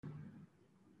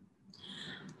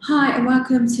Hi and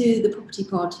welcome to the Property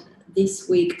Pod. This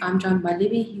week I'm joined by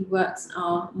Libby, who works in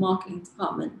our marketing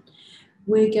department.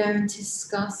 We're going to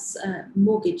discuss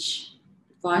mortgage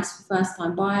advice for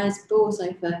first-time buyers, but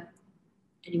also for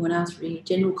anyone else really,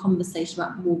 general conversation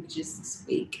about mortgages this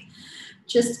week.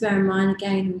 Just to bear in mind,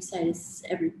 again, we say this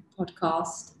every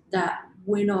podcast, that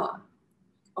we're not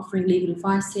offering legal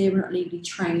advice here, we're not legally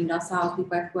trained ourselves, we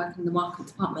both work in the marketing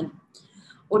department.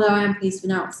 Although I am pleased to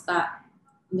announce that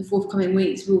in the forthcoming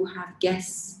weeks, we'll have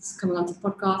guests coming onto the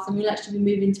podcast and we'll actually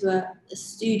be moving to a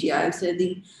studio. So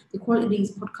the quality of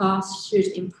these podcasts should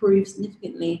improve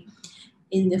significantly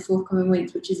in the forthcoming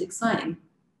weeks, which is exciting.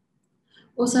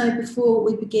 Also, before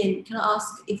we begin, can I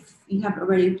ask, if you haven't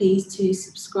already, please to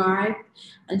subscribe,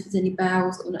 and if there's any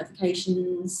bells or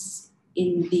notifications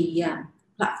in the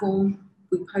platform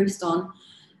we post on,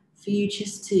 for you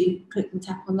just to click and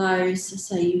tap on those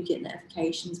so you get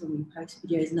notifications when we post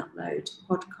videos and upload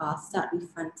podcasts. That'd be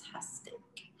fantastic.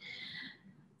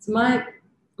 So my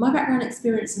background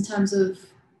experience in terms of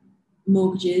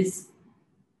mortgages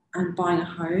and buying a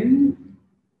home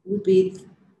would be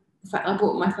the fact I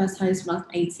bought my first house when I was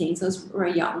 18, so I was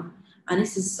very young, and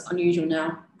this is unusual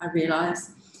now, I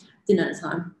realise. Didn't at the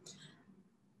time.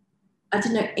 I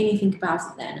didn't know anything about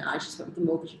it then. I just went with the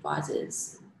mortgage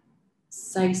advisors.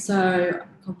 So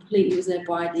completely was led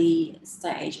by the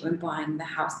estate agent when buying the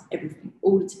house, everything,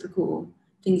 all the typical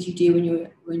things you do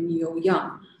when you're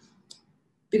young.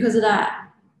 Because of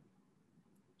that,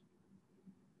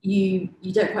 you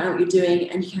don't quite know what you're doing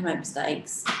and you can make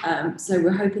mistakes. So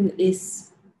we're hoping that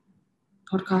this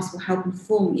podcast will help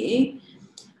inform you.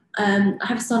 I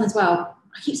have a son as well.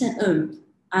 I keep saying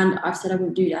and I've said I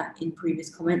wouldn't do that in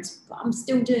previous comments, but I'm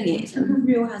still doing it. It's a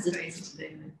real hazard.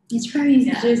 It's very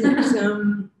easy to do, isn't it?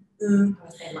 I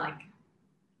say like.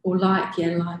 Or like.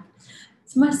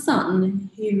 So my son,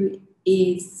 who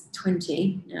is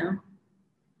 20 now,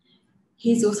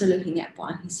 he's also looking at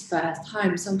buying his first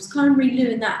home. So I'm just kind of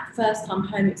reliving that first time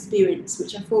home experience,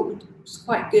 which I thought was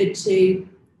quite good to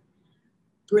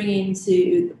bring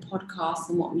into the podcast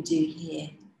and what we do here.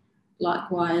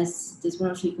 Likewise, there's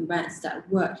one or two conveyancers that have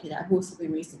worked here that have also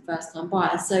been recent first-time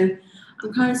buyers. So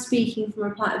I'm kind of speaking from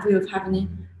a point of view of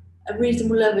having a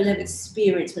reasonable level of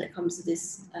experience when it comes to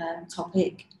this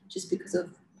topic, just because of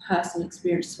personal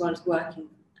experience as well as working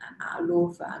at a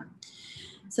law firm.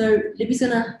 So Libby's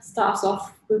going to start us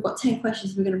off. We've got 10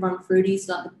 questions we're going to run through. These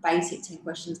are like the basic 10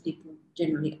 questions people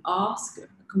generally ask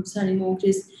concerning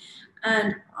mortgages,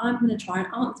 and I'm going to try and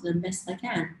answer them best I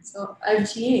can. So over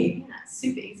to you. Yeah,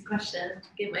 super easy question to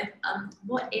begin with.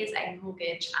 What is a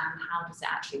mortgage and how does it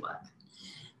actually work?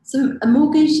 So a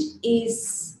mortgage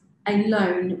is a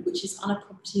loan which is on a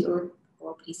property or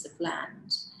a piece of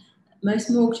land. Most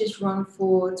mortgages run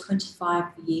for 25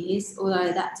 years,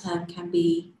 although that term can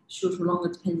be shorter or longer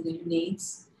depending on your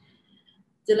needs.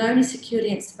 The loan is secured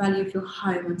against the value of your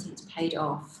home until it's paid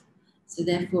off. So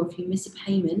therefore, if you miss a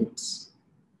payment,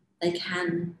 they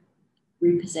can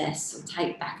repossess or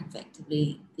take back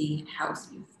effectively the house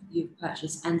you've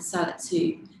purchased and sell it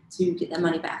to get their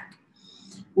money back.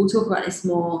 We'll talk about this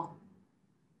more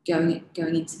going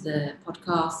into the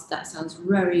podcast. That sounds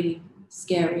very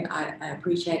scary, I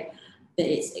appreciate, but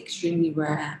it's extremely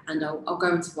rare, and I'll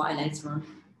go into why later on.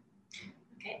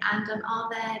 Okay, and are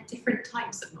there different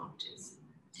types of mortgages?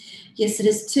 Yes, so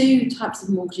there's two types of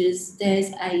mortgages.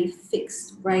 There's a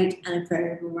fixed rate and a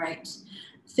variable rate.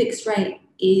 Fixed rate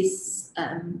is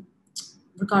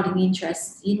regarding the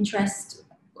interest. The interest,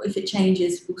 if it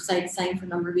changes, will stay the same for a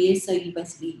number of years, so you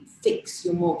basically fix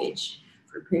your mortgage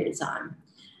for a period of time.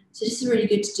 So this is really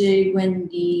good to do when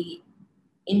the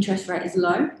interest rate is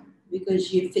low,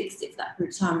 because you've fixed it for that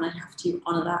period of time and they have to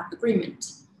honour that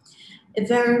agreement. A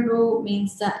variable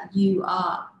means that you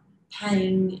are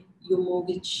paying your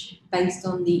mortgage based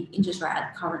on the interest rate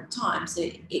at the current time, so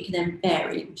it can then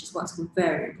vary, which is what's called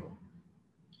variable.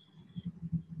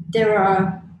 There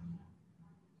are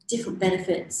different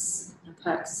benefits and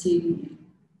perks to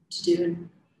doing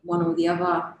one or the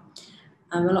other.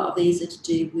 A lot of these are to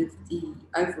do with the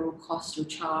overall cost you'll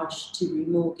charge to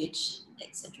remortgage,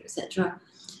 etc., etc.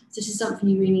 So this is something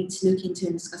you really need to look into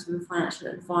and discuss with a financial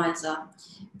advisor.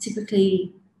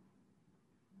 Typically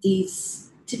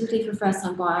for a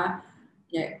first-time buyer,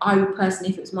 I would personally,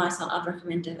 if it was my son, I'd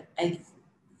recommend a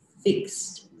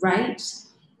fixed rate.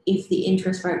 If the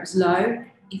interest rate was low,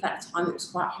 if at the time it was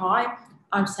quite high,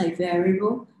 I'd say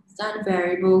variable, standard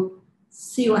variable,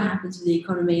 see what happens with the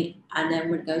economy, and then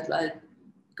when it goes low,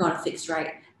 go on a fixed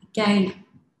rate. Again,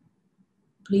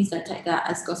 please don't take that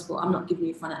as gospel. I'm not giving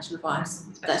you financial advice.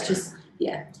 That's just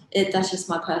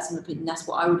my personal opinion. That's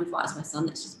what I would advise my son.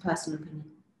 That's just personal opinion.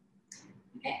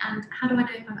 Okay, and how do I know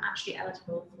if I'm actually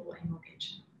eligible for a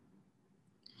mortgage?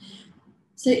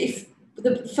 So if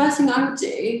the first thing I would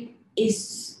do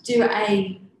is do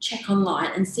a check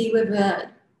online and see whether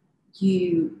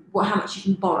how much you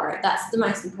can borrow. That's the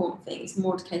most important thing. It's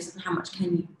more the case of how much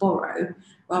can you borrow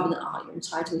rather than you're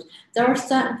entitled. There are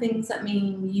certain things that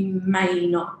mean you may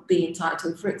not be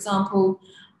entitled. For example,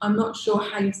 I'm not sure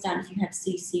how you stand if you have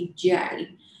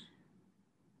CCJ,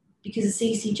 because a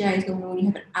CCJ is normally when you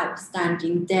have an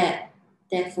outstanding debt,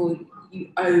 therefore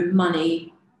you owe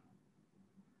money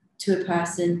to a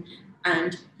person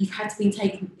and you've had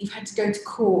to go to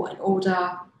court in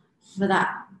order for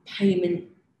that payment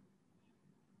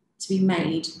to be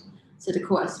made. So the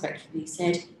court has effectively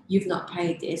said, you've not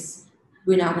paid this,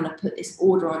 we're now going to put this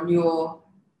order on your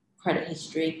credit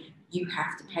history, you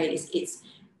have to pay this. It's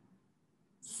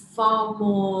far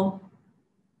more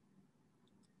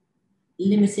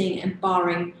limiting and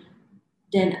barring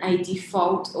than a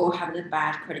default or having a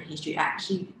bad credit history. It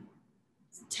actually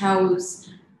tells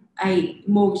a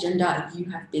mortgage lender you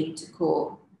have been to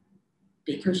court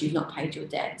because you've not paid your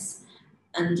debts.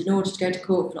 And in order to go to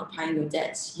court for not paying your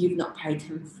debts, you've not paid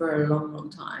them for a long, long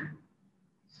time.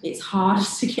 It's hard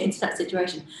to get into that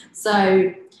situation.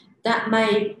 So that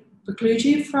may preclude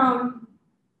you from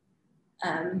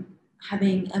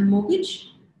having a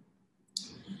mortgage.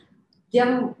 The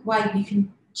other way you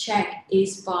can check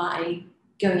is by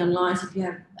going online. So if you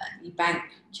have your bank,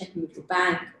 checking with your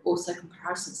bank, also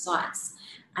comparison sites,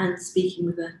 and speaking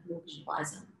with a mortgage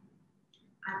advisor.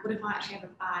 And what if I actually have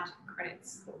a bad credit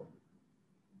score?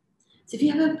 So if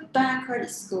you have a bad credit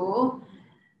score,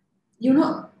 you're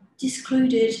not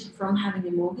discluded from having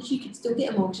a mortgage. You can still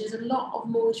get a mortgage. There's a lot of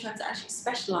mortgage firms that actually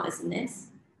specialise in this.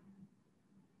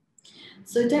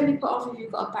 So don't be put off if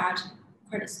you've got a bad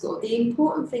credit score. The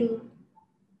important thing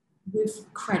with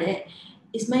credit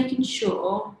is making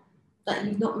sure that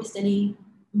you've not missed any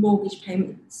mortgage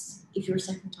payments if you're a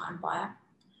second-time buyer.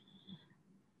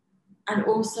 And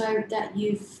also that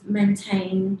you've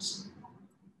maintained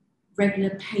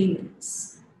regular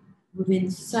payments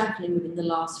circling within the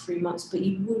last 3 months, but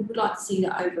you would like to see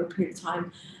that over a period of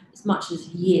time, as much as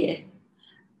a year,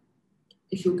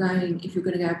 if you're going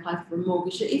to go apply for a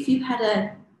mortgage. So if you've had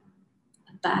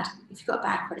if you've got a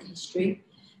bad credit history,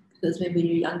 because maybe when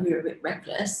you're young you're a bit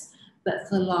reckless, but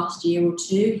for the last year or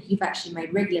two you've actually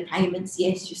made regular payments.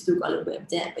 Yes, you've still got a little bit of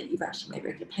debt, but you've actually made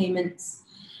regular payments,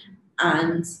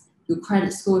 and your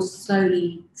credit score is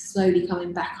slowly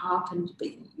coming back up, but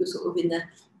you're sort of in the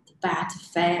bad to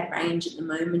fair range at the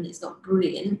moment. It's not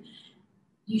brilliant.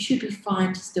 You should be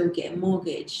fine to still get a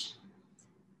mortgage.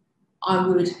 I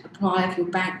would apply with your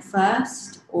bank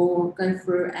first, or go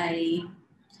through a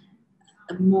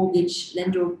mortgage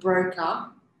lender or broker,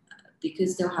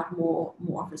 because they'll have more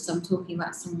offers. So I'm talking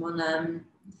about someone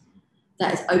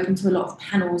that is open to a lot of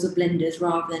panels of lenders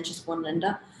rather than just one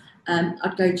lender.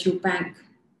 I'd go to your bank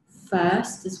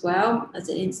first as well as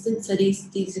an instance. So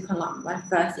these are kind of like my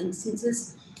first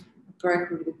instances: a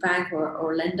broker with a bank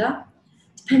or a lender.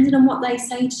 Depending on what they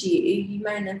say to you, you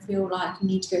may then feel like you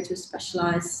need to go to a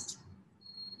specialised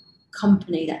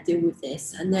company that deal with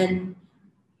this, and then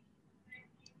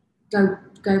go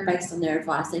based on their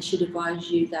advice. They should advise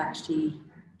you that actually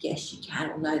yes you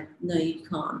can, or no you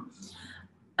can't.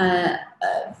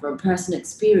 From personal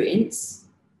experience,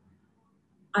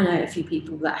 I know a few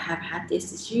people that have had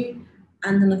this issue,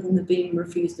 and none of them have been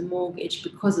refused a mortgage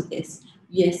because of this.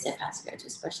 Yes, they've had to go to a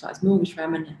specialised mortgage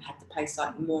firm and have had to pay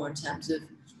slightly more in terms of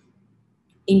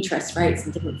interest rates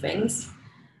and different things,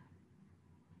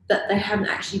 but they haven't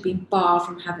actually been barred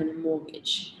from having a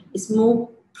mortgage. It's more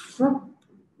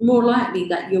likely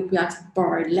that you'll be able to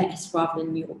borrow less rather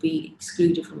than you'll be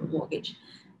excluded from a mortgage.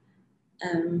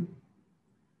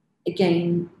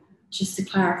 Again, just to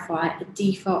clarify, a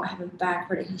default having bad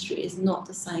credit history is not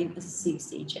the same as a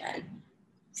CCJ.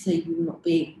 So you will not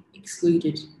be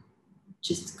excluded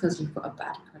just because you've got a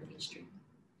bad credit history.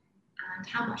 And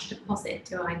how much deposit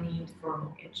do I need for a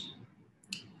mortgage?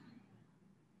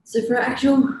 So for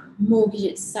actual mortgage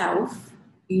itself,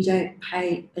 you don't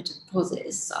pay a deposit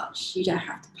as such. You don't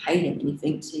have to pay them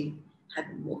anything to have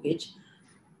a mortgage.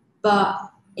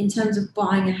 But in terms of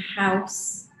buying a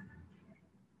house,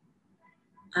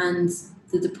 and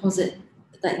the deposit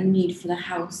that you need for the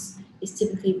house is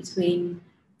typically between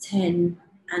 10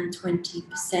 and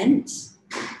 20%,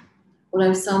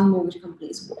 although some mortgage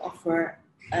companies will offer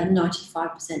a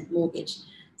 95% mortgage.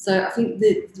 So I think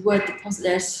the word deposit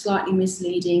there is slightly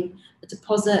misleading. A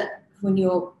deposit when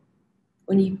you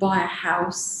buy a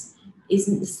house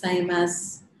isn't the same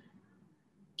as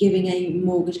giving a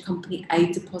mortgage company a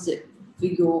deposit for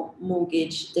your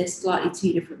mortgage, there's slightly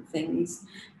two different things.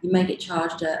 You may get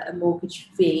charged a mortgage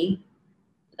fee,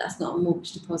 but that's not a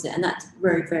mortgage deposit, and that's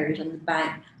very varied on the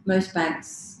bank. Most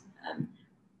banks,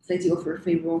 if they do offer a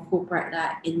fee, will incorporate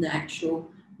that in the actual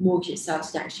mortgage itself,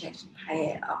 so you actually have to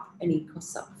pay it up, any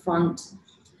costs up front.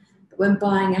 But when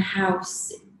buying a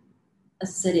house, as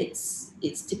I said,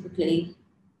 it's typically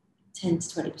 10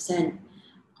 to 20%.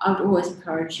 I would always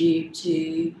encourage you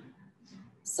to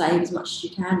save as much as you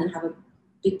can and have a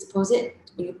big deposit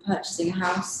when you're purchasing a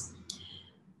house,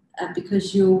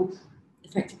 because you'll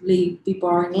effectively be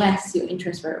borrowing less, your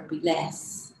interest rate will be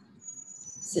less,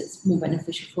 so it's more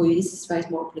beneficial for you. This is very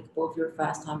more applicable if you're a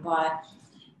first time buyer.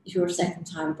 If you're a second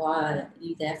time buyer,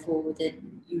 you therefore would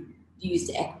then you use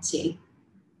the equity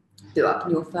built up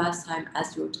in your first home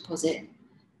as your deposit.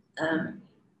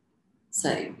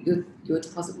 So your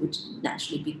deposit would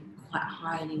naturally be quite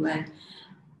high anyway.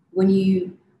 When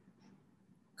you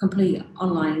complete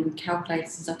online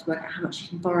calculators and stuff to work out how much you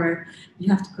can borrow, you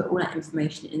have to put all that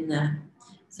information in there.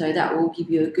 So that will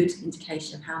give you a good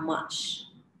indication of how much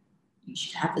you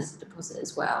should have as a deposit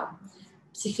as well.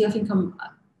 Particularly, I think on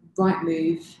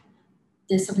Rightmove,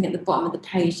 there's something at the bottom of the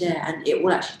page there, and it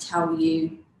will actually tell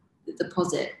you the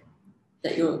deposit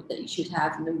that you should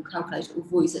have, and then we'll calculate it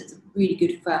for you. So it's a really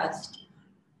good first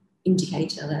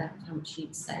indicator there of how much you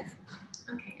need to save.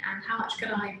 Okay, and how much could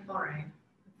I borrow with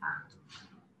that?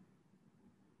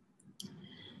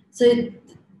 So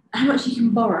how much you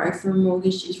can borrow for a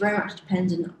mortgage is very much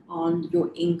dependent on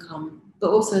your income,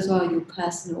 but also as well your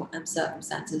personal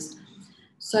circumstances.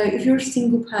 So if you're a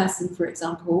single person, for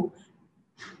example,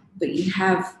 but you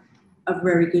have a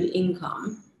very good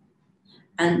income,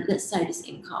 and let's say this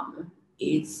income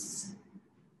is,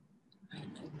 I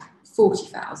don't know,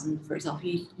 40,000, for example,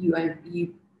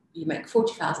 you make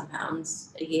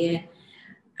 £40,000 a year,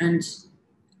 and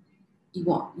you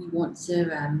want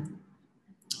to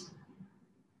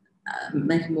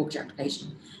make a mortgage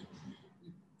application.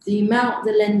 The amount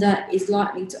the lender is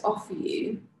likely to offer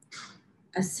you,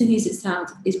 as silly as it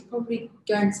sounds, is probably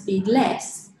going to be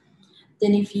less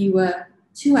than if you were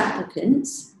two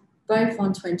applicants, both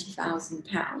on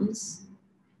 £20,000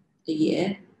 a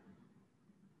year,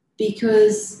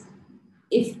 because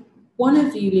if one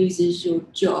of you loses your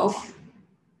job,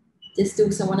 there's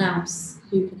still someone else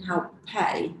who can help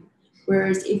pay.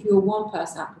 Whereas if you're one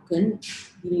person applicant,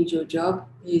 you need your job,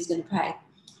 who's going to pay?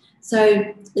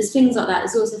 So there's things like that.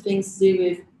 There's also things to do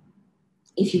with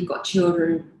if you've got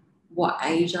children, what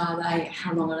age are they,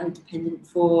 how long are they dependent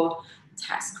for,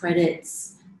 tax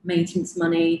credits, maintenance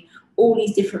money, all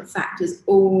these different factors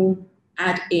all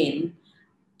add in.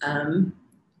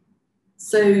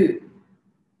 So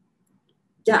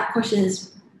that question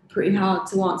is pretty hard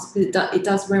to answer because it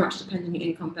does very much depend on your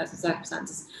income, personal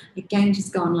circumstances. Again,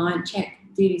 just go online, check,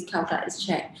 do these calculators,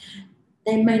 check.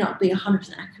 They may not be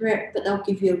 100% accurate, but they'll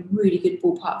give you a really good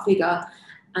ballpark figure,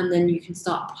 and then you can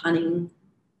start planning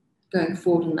going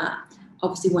forward on that.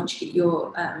 Obviously, once you get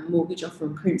your mortgage offer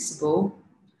in principle,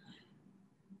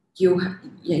 you'll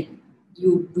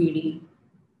really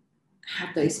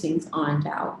have those things ironed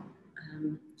out.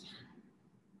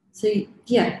 So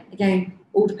yeah, again,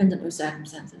 all dependent on your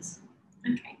circumstances.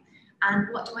 Okay, and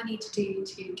what do I need to do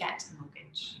to get a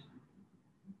mortgage?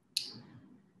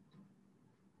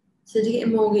 So to get a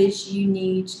mortgage, you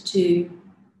need to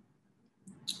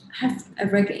have a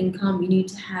regular income. You need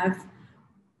to have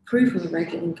proof of a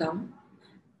regular income.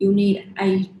 You'll need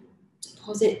a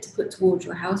deposit to put towards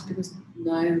your house because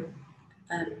no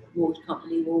mortgage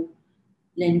company will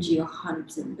lend you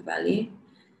 100% of the value.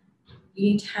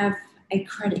 You need to have a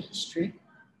credit history,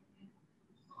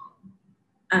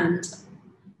 and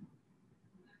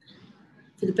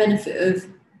for the benefit of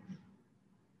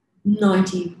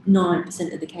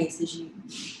 99% of the cases,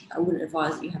 I wouldn't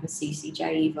advise that you have a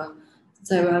CCJ either.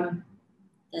 So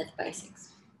they're the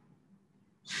basics.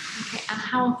 Okay, and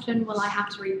how often will I have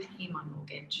to repay my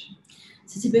mortgage?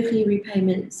 So typically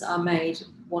repayments are made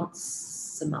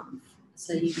once a month.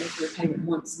 So you make a repayment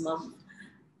once a month.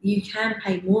 You can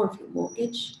pay more of your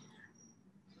mortgage.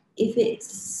 If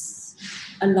it's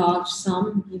a large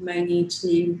sum, you may need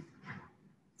to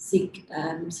seek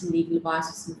some legal advice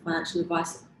or some financial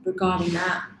advice regarding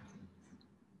that.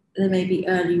 There may be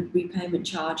early repayment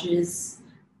charges,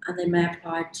 and they may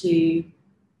apply to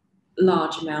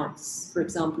large amounts. For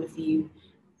example, if you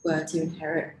were to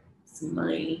inherit some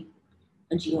money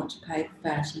and you want to pay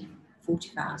 30,000,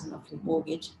 40,000 off your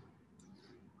mortgage,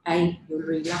 A, you're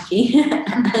really lucky,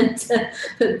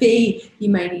 but B, you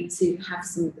may need to have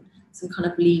some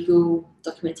kind of legal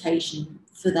documentation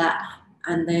for that,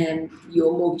 and then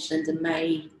your mortgage lender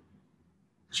may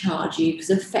charge you, because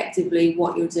effectively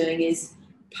what you're doing is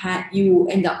you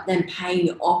will end up then paying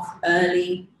it off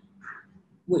early,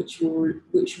 which will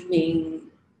mean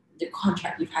the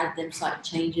contract you've had with them slightly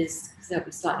changes, because they'll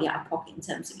be slightly out of pocket in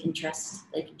terms of interest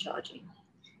they can charge you.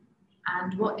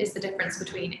 And what is the difference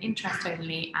between interest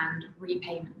only and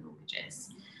repayment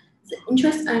mortgages? So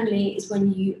interest only is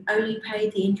when you only pay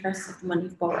the interest of the money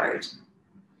you've borrowed,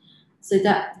 so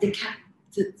that the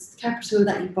capital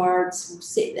that you borrowed will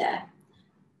sit there.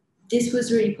 This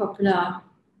was really popular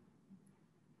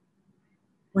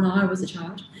when I was a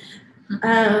child,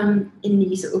 in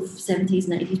the sort of 70s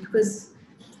and 80s, because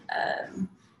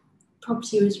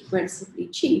property was relatively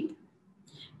cheap.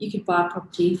 You could buy a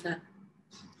property for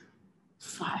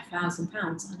 £5,000.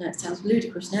 I know it sounds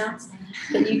ludicrous now,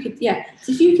 but you could, yeah.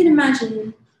 So if you can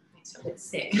imagine,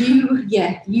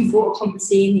 you bought a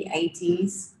property in the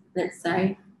 80s, let's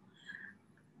say,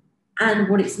 and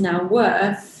what it's now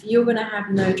worth, you're going to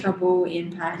have no trouble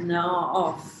in paying that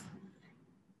off.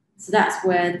 So that's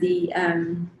where the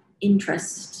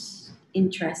interest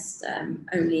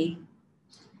only.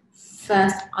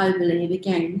 First, I believe,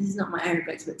 again, this is not my area of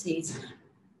expertise,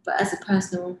 but as a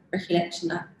personal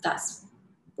recollection, that's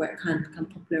where it kind of become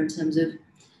popular in terms of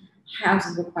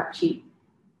houses were quite cheap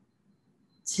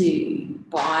to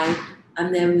buy,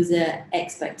 and there was an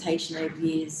expectation over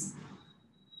years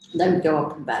they would go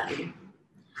up in value.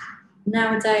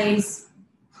 Nowadays,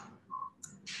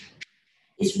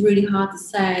 it's really hard to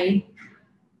say.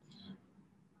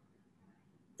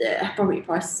 The property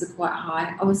prices are quite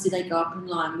high. Obviously, they go up in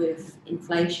line with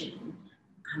inflation,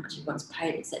 how much everyone's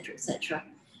paid, etc., etc.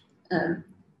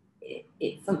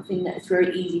 It's something that's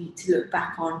very easy to look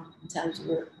back on in terms of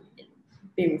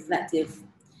being reflective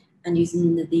and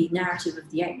using the narrative of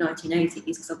the 1980s,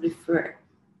 because I've lived through it.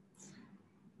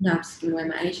 No, I'm just giving away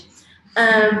my age.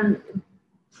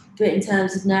 But in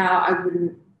terms of now, I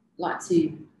wouldn't like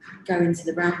to go into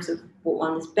the realms of what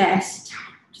one is best.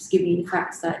 Just giving you the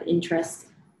facts that interest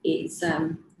is,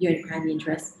 you only paying the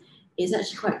interest, is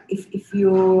actually quite, if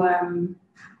you're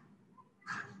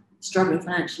struggling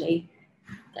financially,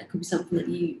 that could be something that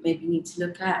you maybe need to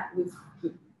look at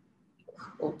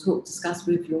or discuss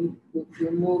with your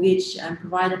mortgage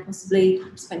provider, possibly,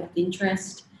 just paying off the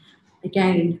interest.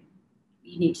 Again,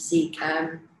 you need to seek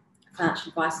financial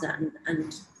advice on that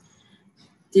and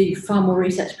do far more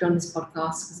research beyond this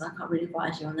podcast, because I can't really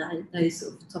advise you on those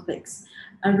sort of topics.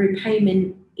 And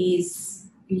repayment is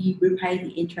you repay the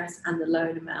interest and the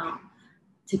loan amount.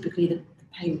 Typically, the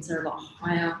payments are a lot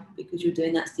higher because you're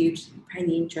doing that. So you're paying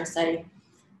the interest. Say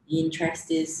the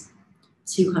interest is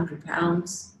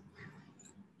 £200.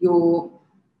 You'll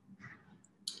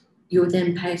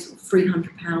then pay sort of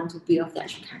 £300 will be off the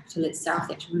actual capital itself,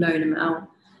 the actual loan amount.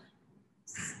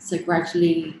 So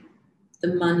gradually,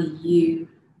 the money you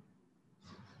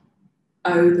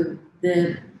owe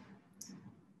the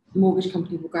mortgage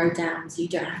company will go down, so you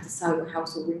don't have to sell your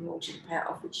house or remortgage and pay it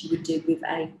off, which you would do with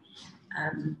a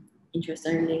interest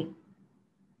only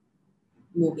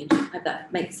mortgage. I hope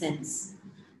that makes sense.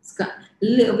 It's got a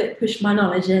little bit pushed my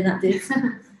knowledge in, that did.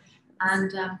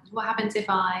 And what happens if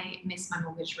I miss my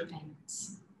mortgage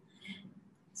repayments?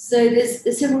 So there's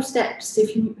several steps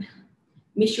if you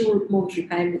miss your mortgage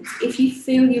repayments. If you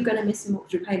feel you're going to miss a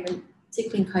mortgage repayment,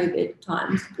 particularly in COVID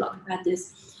times, like we've had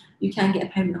this, you can get a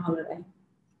payment holiday,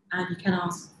 and you can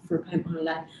ask for a payment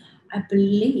holiday. I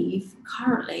believe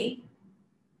currently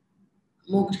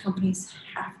mortgage companies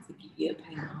have to give you a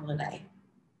payment holiday.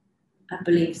 I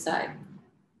believe so.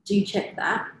 Do check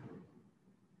that.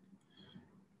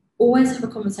 Always have a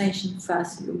conversation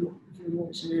first with your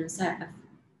mortgage and say,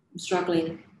 I'm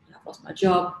struggling, I've lost my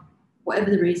job, whatever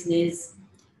the reason is,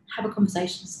 have a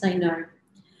conversation, say no.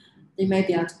 They may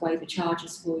be able to waive the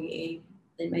charges for you.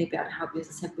 They may be able to help you, as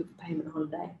I said, with the payment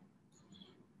holiday.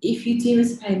 If you do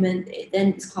miss a payment, then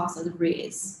it's classed as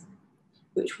arrears,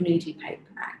 which will need to be paid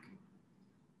back.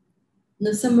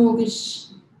 Now, some mortgage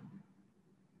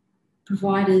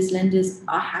providers, lenders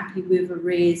are happy with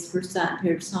arrears for a certain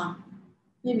period of time.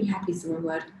 Maybe happy is the wrong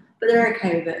word, but they're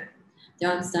okay with it. They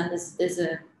understand there's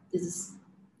a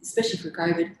especially for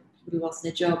COVID, people who lost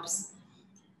their jobs.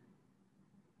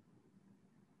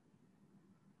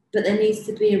 But there needs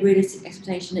to be a realistic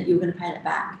expectation that you're going to pay it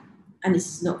back, and this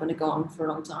is not going to go on for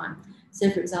a long time. So,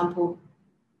 for example,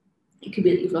 it could be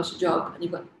that you've lost your job and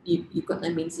you've got no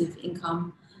means of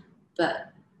income,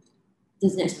 but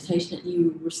there's an expectation that you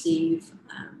will receive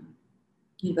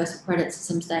universal credits at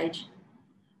some stage,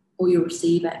 or you'll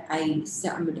receive a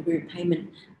settlement agreement payment,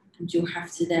 and you'll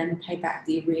have to then pay back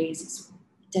the arrears. It's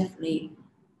definitely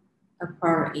a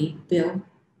priority bill.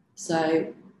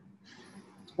 So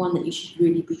one that you should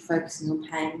really be focusing on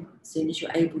paying as soon as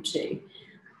you're able to.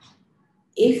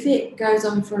 If it goes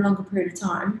on for a longer period of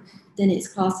time, then it's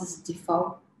classed as a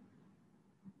default,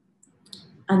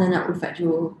 and then that will affect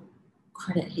your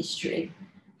credit history,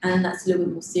 and that's a little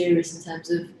bit more serious in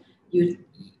terms of you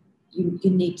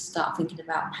need to start thinking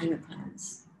about payment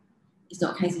plans. It's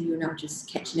not a case of you're now just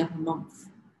catching up a month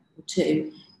or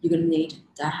two. You're going to need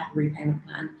to have a repayment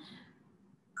plan,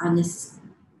 and this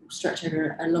will stretch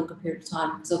over a longer period of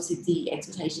time, because obviously the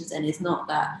expectations then is not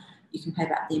that you can pay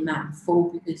back the amount in full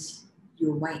because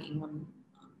you're waiting on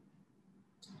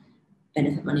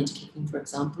benefit money to kick in, for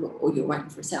example, or you're waiting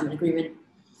for a settlement agreement.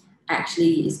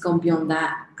 Actually, it's gone beyond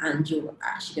that, and you're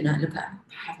actually going to look at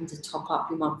having to top up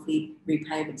your monthly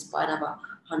repayments by another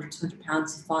 £100 to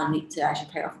 £200 to actually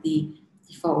pay off the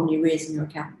default on your arrears in your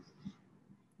account.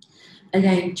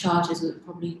 Again, charges are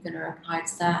probably going to apply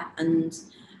to that, and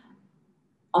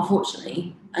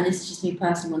unfortunately, and this is just me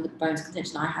personally, one of the bones of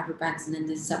contention I have with banks and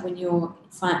lenders, is that when you're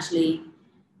financially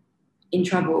in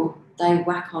trouble, they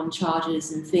whack on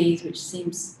charges and fees, which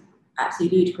seems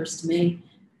absolutely ludicrous to me,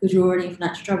 because you're already in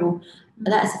financial trouble.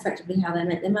 But that is effectively how they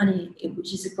make their money,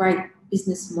 which is a great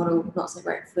business model, not so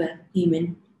great for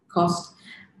human cost.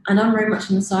 And I'm very much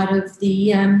on the side of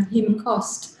the human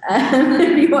cost.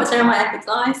 If you watch my Ethics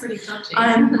Live, Pretty touchy.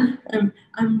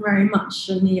 I'm very much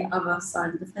on the other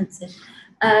side of the fence here.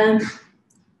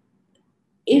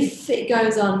 If it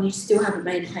goes on and you still haven't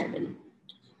made a payment,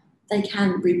 they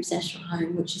can repossess your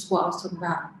home, which is what I was talking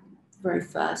about the very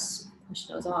first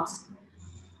question I was asked.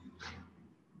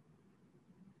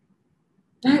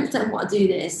 Banks don't want to do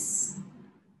this.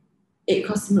 It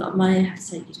costs them a lot of money, they have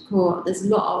to take you to court. There's a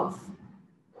lot of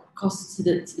costs to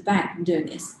the bank from doing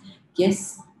this.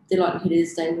 Yes, the likelihood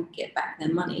is they will get back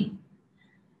their money.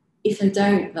 If they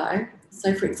don't, though,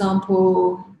 so for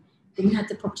example, when we had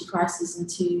the property crisis in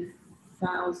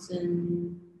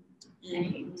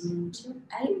 2008,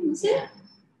 was it?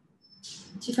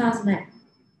 2008.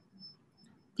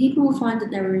 People will find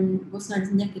that they were in what's known as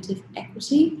negative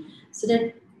equity, so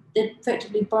they'd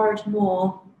effectively borrowed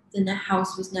more than their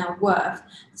house was now worth.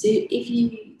 So if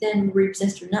you then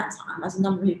repossessed during that time, as a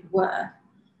number of people were,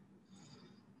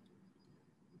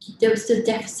 there was still a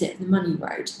deficit in the money you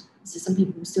owed. So some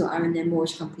people were still owing their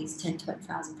mortgage companies £10,000 to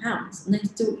 £20,000, and you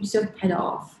still have to pay it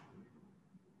off.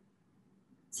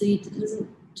 So it doesn't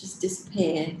just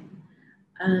disappear,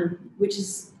 which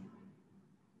is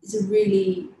a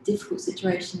really difficult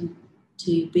situation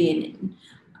to be in.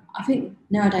 I think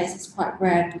nowadays it's quite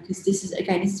rare, because this is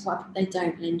why they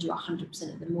don't lend you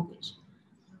 100% of the mortgage.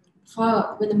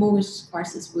 When the mortgage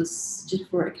crisis was just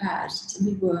before it crashed, some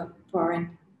people were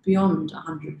borrowing beyond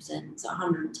 100%, so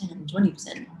 110 and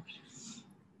 20%,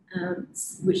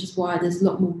 which is why there's a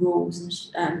lot more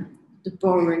rules, and the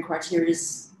borrowing criteria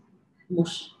is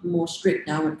more strict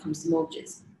now when it comes to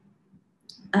mortgages.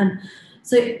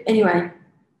 So anyway,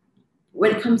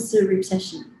 when it comes to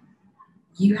repossession,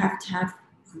 you have to have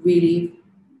really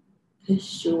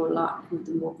pushed your luck with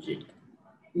the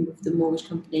mortgage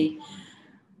company,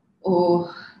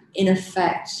 or in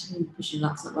effect, pushing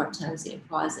luck's not the right term, it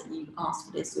implies that you asked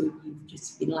for this or you've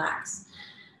just been lax.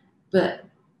 But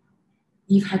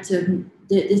you've had to,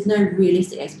 there's no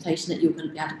realistic expectation that you're going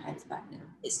to be able to pay this back now.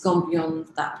 It's gone beyond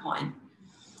that point.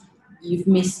 You've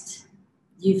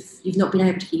not been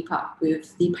able to keep up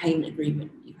with the payment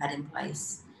agreement you had in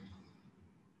place.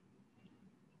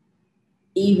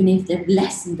 Even if they've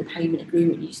lessened the payment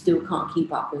agreement, you still can't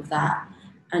keep up with that,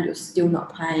 and you're still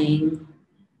not paying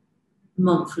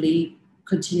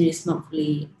continuous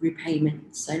monthly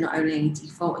repayments. So not only are you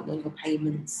defaulting on your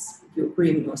payments, your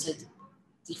agreement, you're also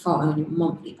defaulting on your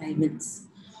monthly payments.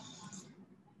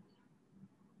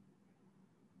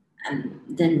 And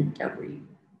then they'll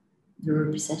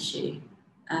repossess you.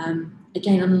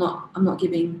 Again, I'm not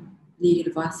giving legal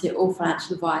advice here or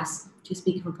financial advice, just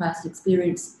speaking from personal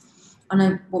experience. I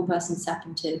know one person this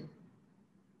happened to,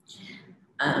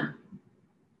 and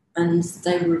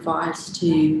they were advised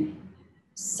to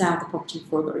sell the property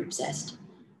before it got repossessed.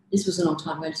 This was a long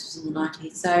time ago, this was in the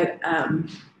 90s. So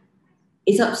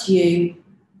it's up to you,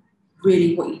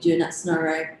 really, what you do in that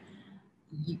scenario.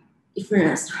 If you're in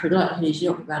that scenario, the likelihood is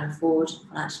you're not going to be able to afford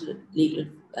financial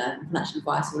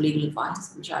advice or legal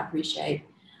advice, which I appreciate.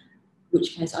 In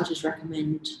which case, I just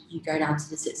recommend you go down to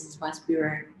the Citizens Advice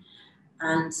Bureau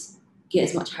and get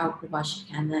as much help and advice you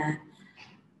can there.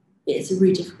 It's a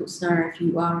really difficult scenario if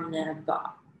you are in there,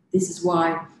 but this is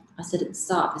why I said at the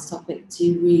start of this topic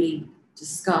to really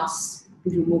discuss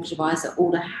with your mortgage advisor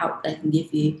all the help they can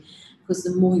give you, because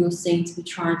the more you're seen to be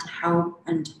trying to help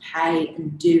and pay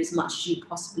and do as much as you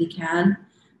possibly can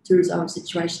to resolve a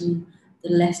situation, the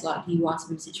less likely you are to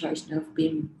be in a situation of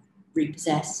being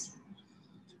repossessed.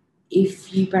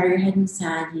 If you bury your head in the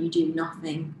sand and you do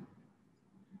nothing,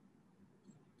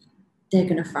 they're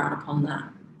going to frown upon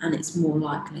that, and it's more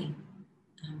likely.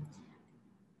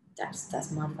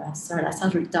 That's my first. Sorry, that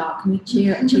sounds really dark. Can we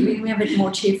can we have a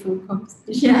more cheerful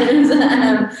conversation?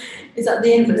 Yeah. Is that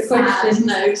the end of the question?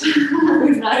 No.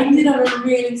 We've ended on a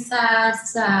really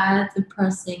sad,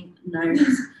 depressing note.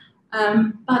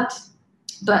 But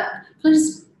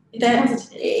just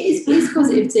it's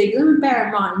positive too. Because bear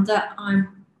in mind that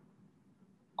I'm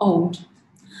old,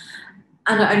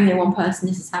 and I only know one person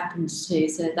this has happened to,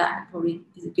 so that probably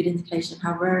is a good indication of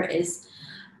how rare it is.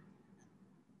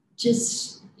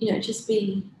 Just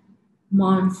be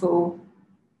mindful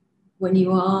when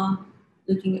you are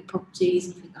looking at properties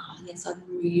and think, oh yes, I'd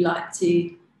really like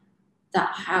that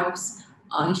house.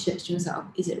 Are you stretching yourself?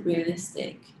 Is it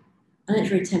realistic? I know it's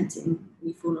very tempting when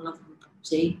you fall in love with a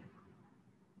property,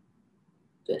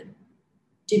 but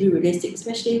do be realistic,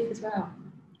 especially if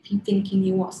you're thinking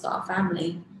you want to start a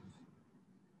family.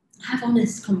 Have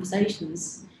honest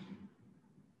conversations.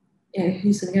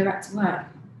 Who's going to go back to work?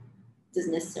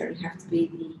 Doesn't necessarily have to be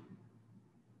the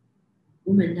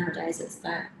woman nowadays that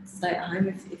stay at home.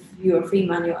 If you're a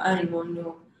female and you're earning more than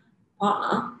your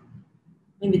partner,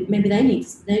 maybe they're going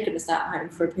to stay at home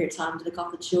for a period of time to look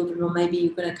after children, or maybe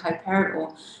you're going to co-parent,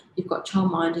 or you've got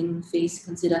childminding fees to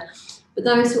consider. But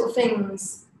those sort of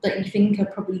things that you think are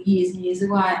probably years and years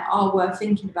away are worth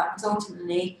thinking about, because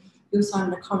ultimately you're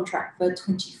signing a contract for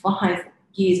 25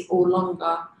 years or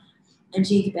longer, and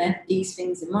you need to bear these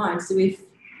things in mind. So if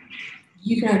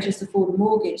you can only just afford a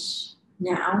mortgage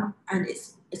now and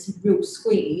it's a real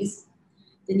squeeze,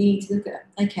 then you need to look at,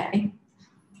 okay,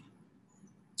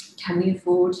 can we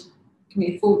afford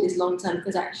this long term?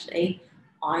 Because actually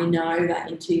I know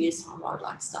that in 2 years' time I would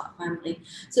like to start a family.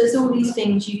 So it's all these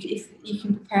things if you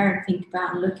can prepare and think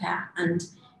about and look at, and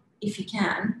if you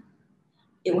can,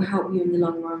 it will help you in the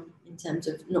long run in terms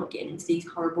of not getting into these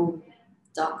horrible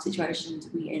dark situations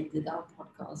we ended our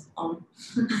podcast on.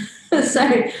 So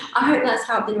I hope that's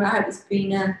helped. Anyway, I hope it's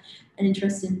been an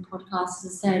interesting podcast.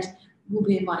 As I said, we'll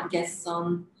be inviting guests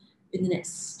on in the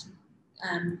next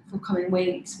for coming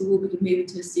weeks. We will be moving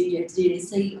to a studio to do this.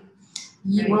 So you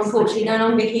will unfortunately no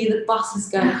longer hear the buses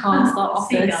going past our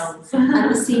office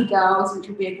and the seagulls, which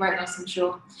will be a great loss, I'm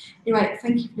sure. Anyway,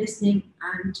 thank you for listening,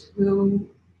 and we'll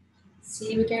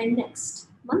see you again next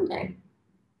Monday.